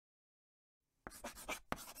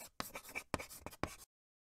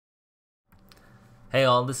Hey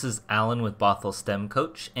all, this is Alan with Bothell STEM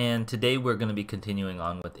Coach, and today we're going to be continuing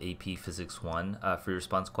on with AP Physics 1 for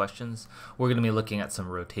response questions. We're going to be looking at some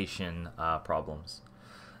rotation problems.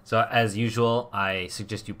 So as usual, I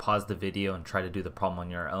suggest you pause the video and try to do the problem on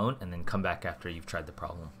your own, and then come back after you've tried the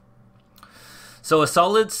problem. So a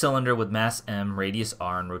solid cylinder with mass m, radius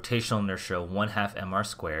r, and rotational inertia 1/2 mr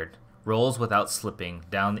squared rolls without slipping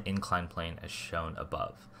down the inclined plane as shown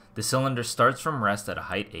above. The cylinder starts from rest at a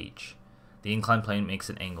height h. The inclined plane makes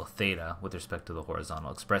an angle theta with respect to the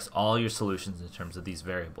horizontal. Express all your solutions in terms of these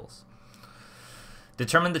variables.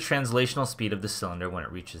 Determine the translational speed of the cylinder when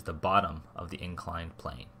it reaches the bottom of the inclined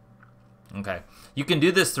plane. Okay, you can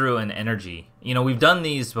do this through an energy. You know, we've done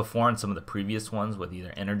these before in some of the previous ones with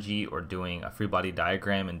either energy or doing a free body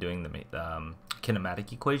diagram and doing the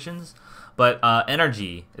kinematic equations. But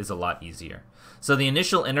energy is a lot easier. So the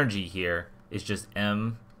initial energy here is just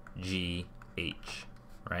mgh,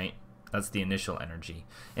 right? That's the initial energy.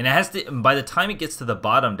 And it has to, by the time it gets to the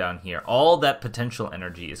bottom down here, all that potential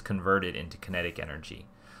energy is converted into kinetic energy.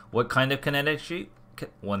 What kind of kinetic energy?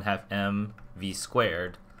 1/2 mv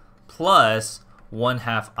squared plus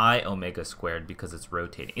 1/2 I omega squared, because it's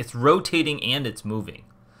rotating. It's rotating and it's moving.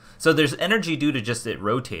 So there's energy due to just it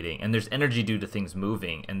rotating, and there's energy due to things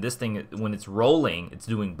moving. And this thing, when it's rolling, it's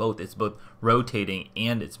doing both. It's both rotating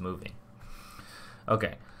and it's moving.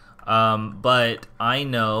 Okay. But I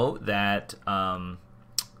know that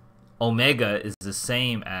omega is the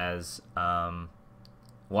same as, well,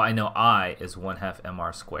 I know I is 1/2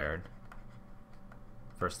 mr squared,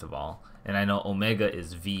 first of all. And I know omega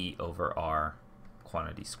is v over r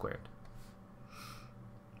quantity squared.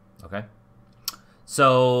 Okay? So,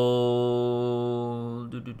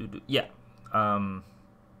 yeah.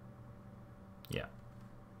 Yeah.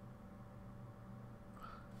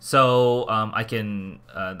 So I can,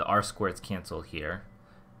 the r squareds cancel here.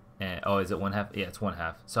 And, oh, is it 1/2? Yeah, it's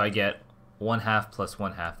 1/2. So I get 1/2 plus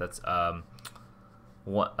 1/2. That's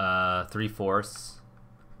 3/4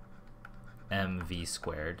 mv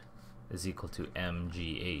squared is equal to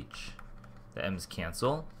mgh. The m's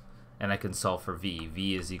cancel, and I can solve for v.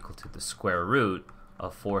 V is equal to the square root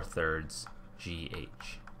of 4/3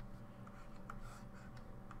 gh.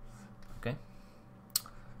 Okay.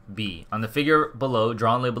 B. On the figure below,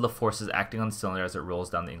 draw and label the forces acting on the cylinder as it rolls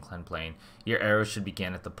down the inclined plane. Your arrows should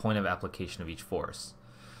begin at the point of application of each force.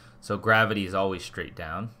 So gravity is always straight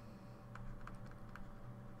down.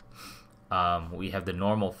 We have the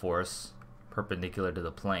normal force perpendicular to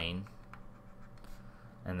the plane.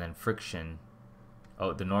 And then friction.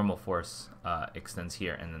 Oh, the normal force extends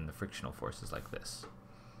here, and then the frictional force is like this.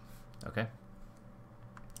 Okay?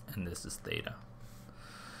 And this is theta.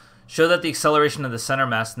 Show that the acceleration of the center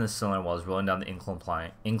mass in the cylinder while it's rolling down the inclined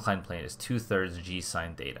plane is 2/3 g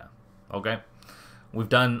sine theta. Okay? We've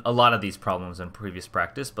done a lot of these problems in previous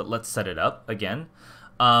practice, but let's set it up again.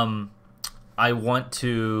 I want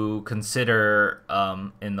to consider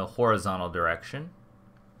in the horizontal direction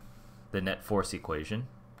the net force equation.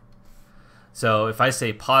 So if I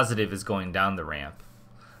say positive is going down the ramp,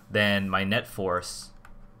 then my net force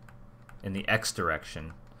in the x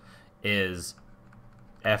direction is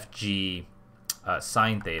Fg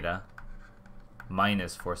sine theta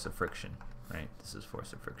minus force of friction, right? This is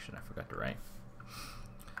force of friction, I forgot to write.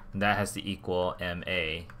 And that has to equal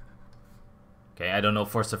ma. Okay, I don't know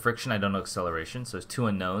force of friction, I don't know acceleration, so it's two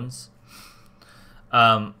unknowns.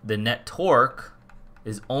 The net torque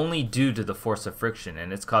is only due to the force of friction,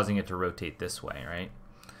 and it's causing it to rotate this way, right?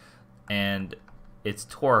 And its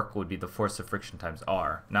torque would be the force of friction times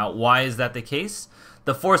r. Now, why is that the case?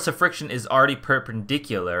 The force of friction is already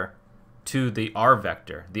perpendicular to the r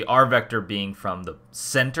vector. The r vector being from the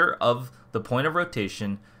center of the point of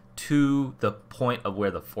rotation to the point of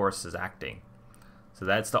where the force is acting. So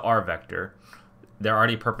that's the r vector. They're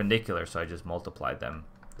already perpendicular, so I just multiplied them.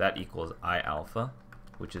 That equals I alpha,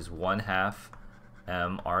 which is 1/2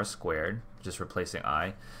 mr squared, just replacing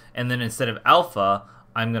I. And then instead of alpha,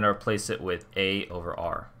 I'm going to replace it with a over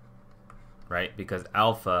r, right? Because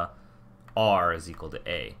alpha r is equal to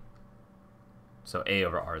a. So a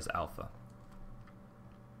over r is alpha.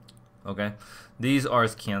 Okay? These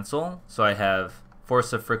r's cancel, so I have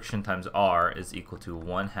force of friction times r is equal to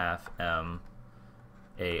 1/2 m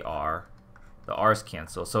a r. The r's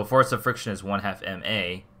cancel. So force of friction is 1/2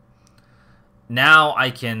 ma. Now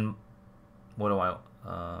I can, what do I,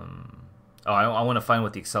 I want to find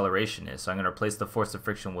what the acceleration is. So I'm going to replace the force of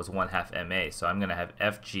friction was 1/2 ma. So I'm going to have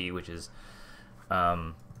Fg, which is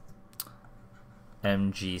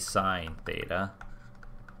mg sine theta,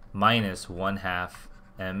 minus 1/2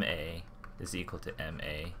 ma is equal to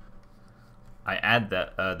ma. I add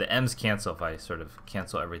that, the m's cancel if I sort of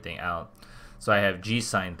cancel everything out. So I have g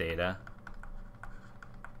sine theta.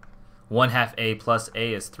 1/2 a plus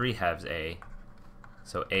a is 3/2 a.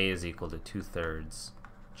 So a is equal to 2/3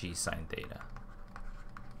 g sine theta.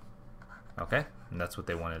 Okay, and that's what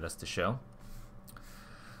they wanted us to show.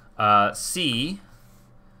 C.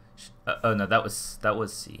 Oh no, that was C. That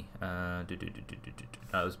was B.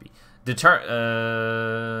 This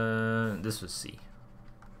was C.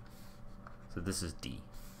 So this is D.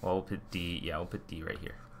 Well, we'll put D. Yeah, we'll put D right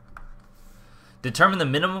here. Determine the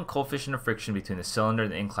minimum coefficient of friction between the cylinder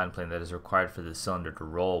and the inclined plane that is required for the cylinder to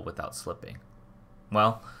roll without slipping.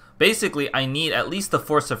 Well, basically, I need at least the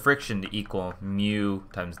force of friction to equal mu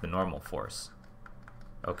times the normal force.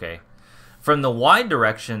 Okay. From the y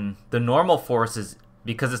direction, the normal force is,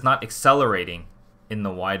 because it's not accelerating in the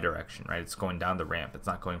y direction, right? It's going down the ramp. It's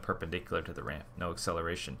not going perpendicular to the ramp. No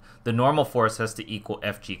acceleration. The normal force has to equal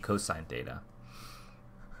Fg cosine theta.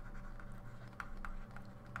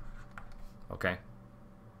 Okay.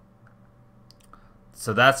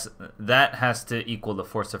 So that has to equal the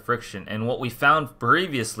force of friction. And what we found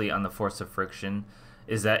previously on the force of friction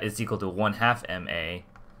is that it's equal to 1/2 ma.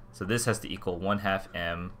 So this has to equal 1/2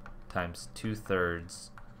 m times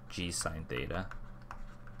 2/3 g sine theta.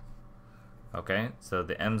 Okay, so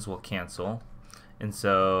the m's will cancel. And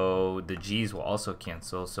so the g's will also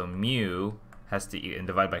cancel. So mu has to, and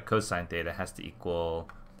divide by cosine theta has to equal,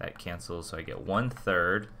 that cancels. So I get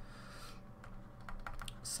 1/3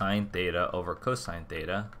 sine theta over cosine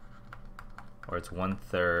theta, or it's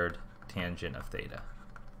 1/3 tangent of theta.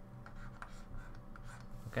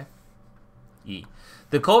 Okay. E.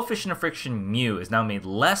 The coefficient of friction mu is now made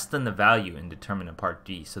less than the value in determinant part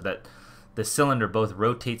D, so that the cylinder both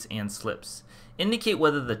rotates and slips. Indicate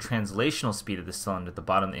whether the translational speed of the cylinder at the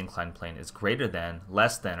bottom of the inclined plane is greater than,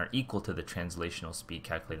 less than, or equal to the translational speed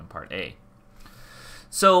calculated in part A.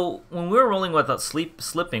 So when we were rolling without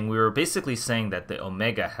slipping, we were basically saying that the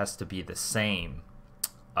omega has to be the same.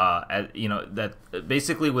 That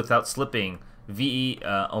basically without slipping,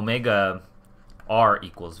 omega r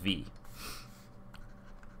equals v.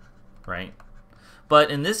 Right?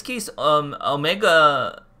 But in this case,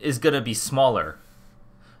 omega is going to be smaller.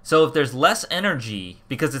 So if there's less energy,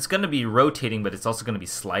 because it's going to be rotating, but it's also going to be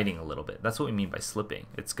sliding a little bit. That's what we mean by slipping.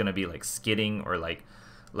 It's going to be like skidding, or like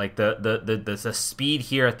the speed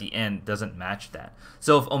here at the end doesn't match that.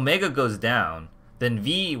 So if omega goes down, then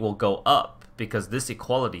v will go up, because this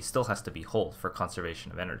equality still has to be whole for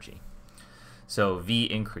conservation of energy. So v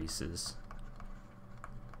increases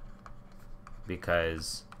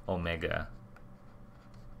because omega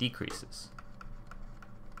decreases.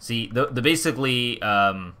 See, basically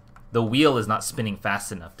the wheel is not spinning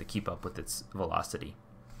fast enough to keep up with its velocity.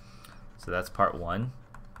 So that's part one.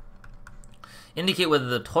 Indicate whether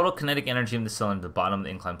the total kinetic energy of the cylinder at the bottom of the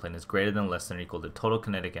inclined plane is greater than, less than, or equal to total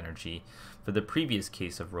kinetic energy for the previous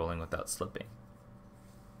case of rolling without slipping.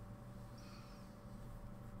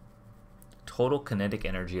 Total kinetic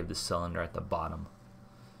energy of the cylinder at the bottom.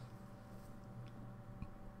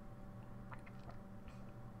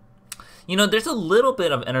 You know, there's a little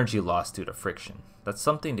bit of energy loss due to friction. That's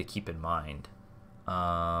something to keep in mind.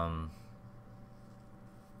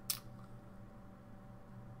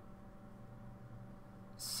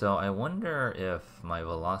 So I wonder if my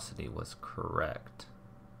velocity was correct.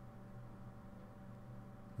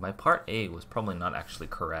 My part A was probably not actually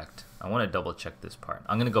correct. I want to double check this part.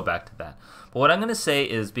 I'm going to go back to that. But what I'm going to say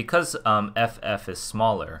is, because FF is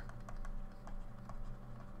smaller,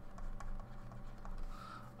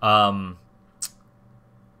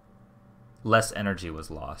 less energy was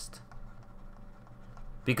lost.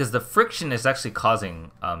 Because the friction is actually causing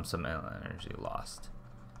some energy lost.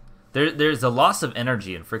 There's a loss of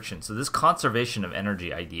energy in friction, so this conservation of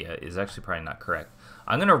energy idea is actually probably not correct.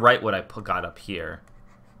 I'm going to write what I got up here.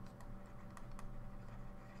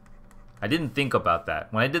 I didn't think about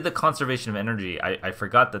that. When I did the conservation of energy, I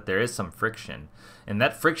forgot that there is some friction, and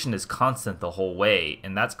that friction is constant the whole way,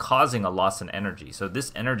 and that's causing a loss in energy. So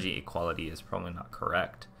this energy equality is probably not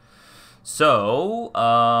correct. So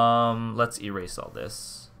let's erase all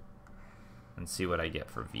this and see what I get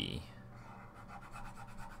for V.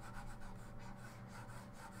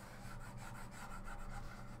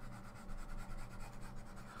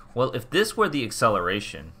 Well, if this were the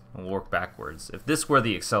acceleration, we'll work backwards. If this were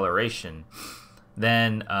the acceleration,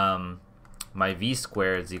 then my v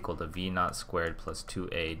squared is equal to v naught squared plus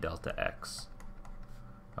 2a delta x.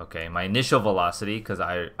 Okay, my initial velocity, because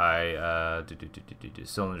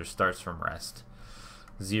cylinder starts from rest,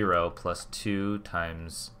 0 plus 2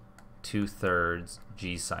 times 2/3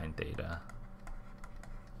 g sine theta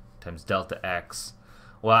times delta x.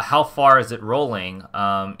 Well, how far is it rolling?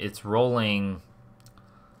 It's rolling,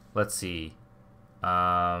 let's see,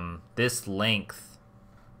 this length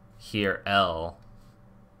here, L,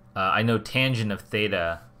 I know tangent of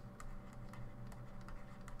theta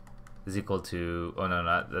is equal to, oh no,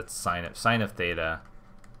 not that's sine of theta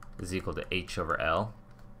is equal to h over L,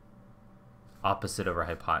 opposite over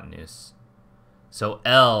hypotenuse. So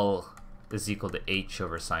L is equal to h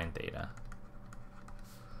over sine theta.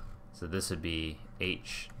 So this would be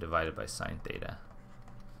h divided by sine theta.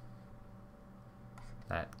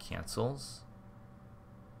 That cancels.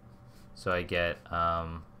 So I get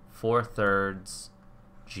 4/3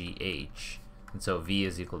 GH. And so V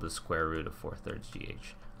is equal to square root of 4/3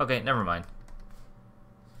 GH. Okay, never mind.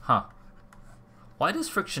 Huh. Why does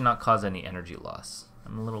friction not cause any energy loss?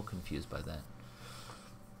 I'm a little confused by that.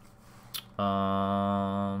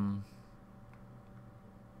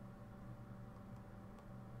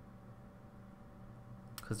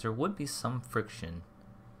 Because there would be some friction.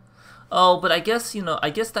 Oh, but I guess, you know, I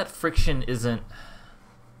guess that friction isn't...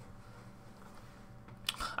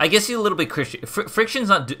 I guess you're a little bit friction's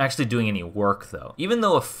not actually doing any work, though. Even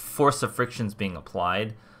though a force of friction is being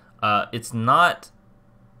applied, it's not...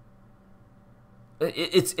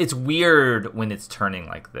 It's weird when it's turning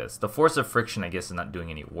like this. The force of friction, I guess, is not doing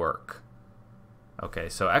any work. Okay,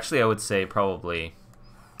 so actually I would say probably...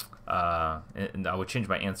 and I would change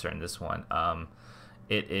my answer in this one.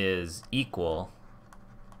 It is equal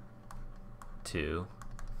to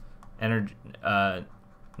energy,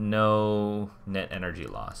 no net energy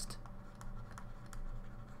lost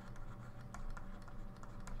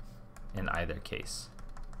in either case.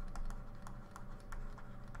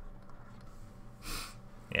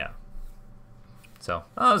 Yeah. So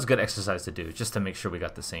that was a good exercise to do, just to make sure we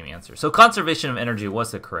got the same answer. So conservation of energy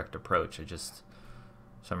was the correct approach. I just,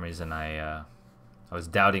 for some reason, I was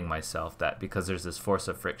doubting myself that because there's this force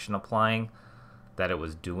of friction applying, that it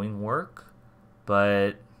was doing work.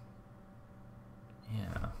 But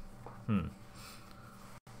yeah,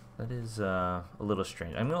 that is a little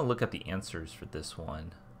strange. I'm gonna look at the answers for this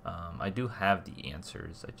one. I do have the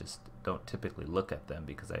answers. I just don't typically look at them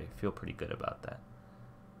because I feel pretty good about that.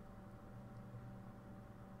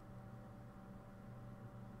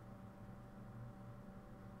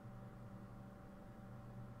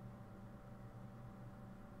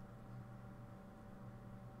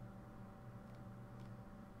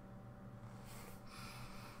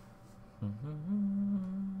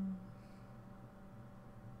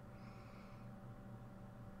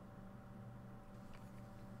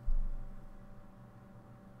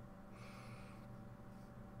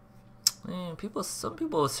 Some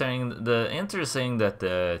people are saying the answer is saying that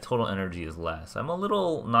the total energy is less. I'm a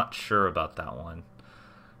little not sure about that one.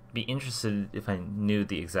 Be interested if I knew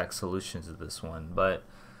the exact solutions of this one, but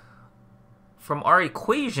from our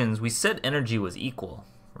equations we said energy was equal,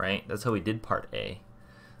 right? That's how we did part A.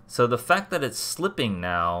 So the fact that it's slipping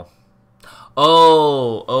now,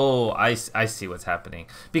 I see what's happening.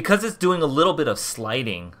 Because it's doing a little bit of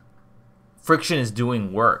sliding, friction is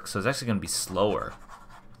doing work, so it's actually going to be slower.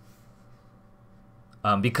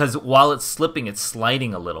 Because while it's slipping, it's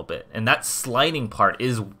sliding a little bit, and that sliding part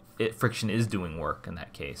is friction is doing work in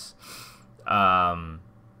that case.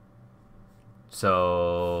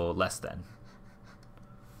 So less than.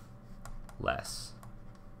 Less.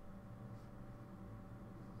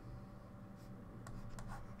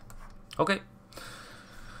 Okay.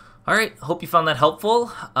 All right. Hope you found that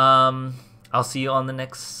helpful. I'll see you on the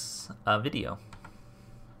next video.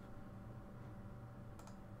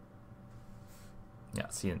 Yeah,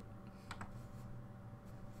 see you.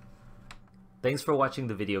 Thanks for watching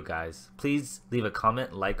the video, guys. Please leave a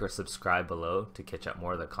comment, like, or subscribe below to catch up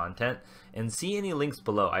more of the content. And see any links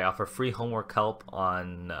below. I offer free homework help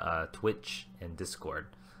on Twitch and Discord.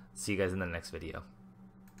 See you guys in the next video.